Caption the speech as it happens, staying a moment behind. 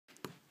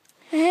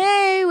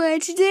Hey,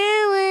 what you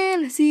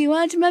doing? I see you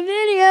watching my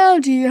video.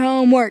 Do your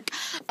homework.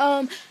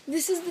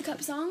 This is the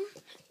cup song.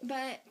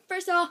 But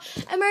first of all,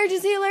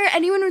 emergency alert.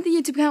 Anyone with a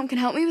YouTube account can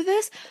help me with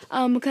this.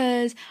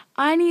 Because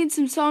I need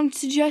some song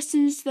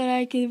suggestions that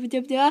I can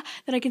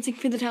sing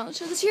for the talent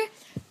show this year.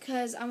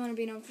 Because I want to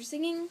be known for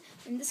singing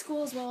in this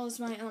school as well as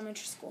my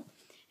elementary school.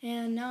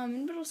 And now I'm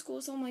in middle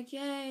school, so I'm like,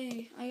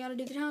 yay, I gotta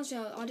do the talent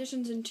show.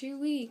 Auditions in 2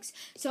 weeks.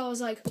 So I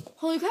was like,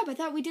 holy crap, I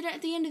thought we did it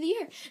at the end of the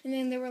year. And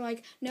then they were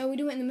like, no, we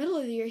do it in the middle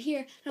of the year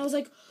here. And I was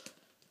like,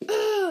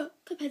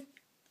 Cuphead.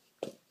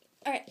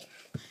 Alright.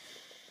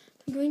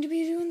 I'm going to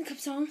be doing the cup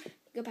song.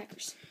 Go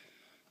Packers.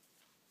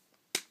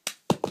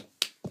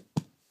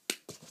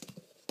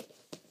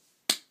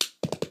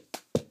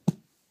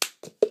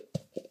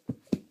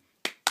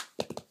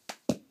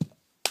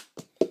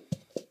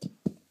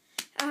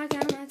 I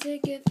got my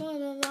ticket for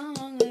the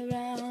long way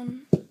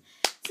round,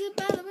 to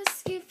buy the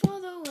whiskey for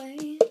the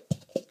way,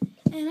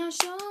 and I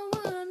sure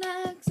would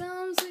like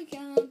some sweet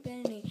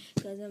company,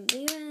 'cause I'm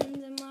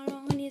leaving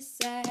tomorrow when you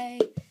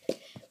say,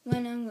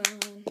 when I'm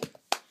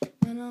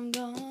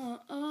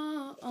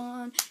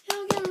gone,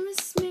 y'all gonna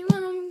miss me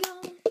when I'm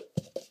gone,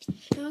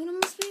 y'all gonna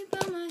miss me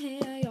by my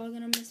hair, y'all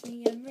gonna miss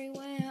me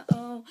everywhere,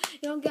 oh,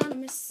 y'all gonna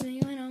miss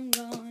me when I'm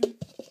gone.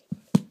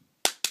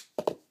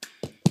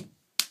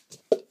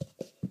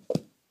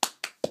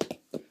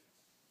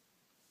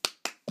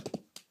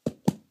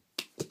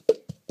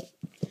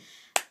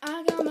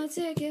 I got my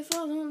ticket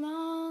for the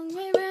long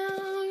way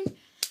round,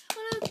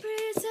 one of the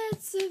pretty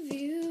sets of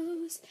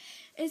views.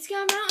 It's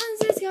got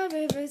mountains, it's got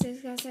rivers,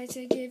 it's got sights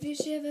to give you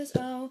shivers.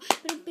 Oh,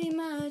 but it'd be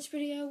much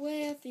prettier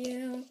with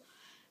you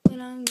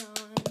when I'm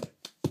gone,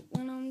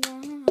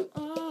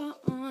 oh,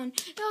 on.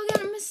 Y'all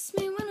gonna miss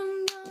me when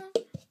I'm gone.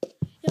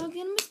 Y'all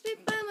gonna miss me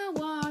by my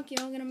walk,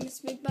 y'all gonna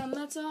miss me by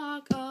my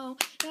talk. Oh,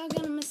 y'all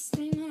gonna miss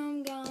me when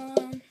I'm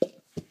gone.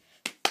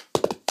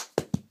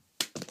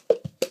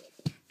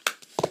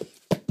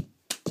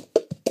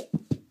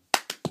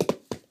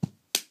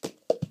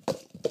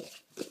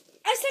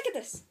 At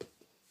this.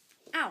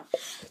 Ow.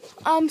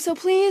 So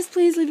please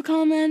leave a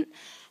comment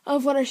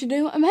of what I should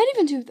do. I might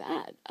even do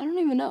that. I don't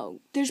even know.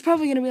 There's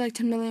probably going to be like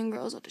 10 million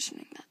girls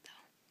auditioning that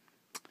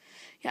though.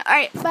 Yeah,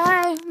 alright,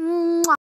 bye.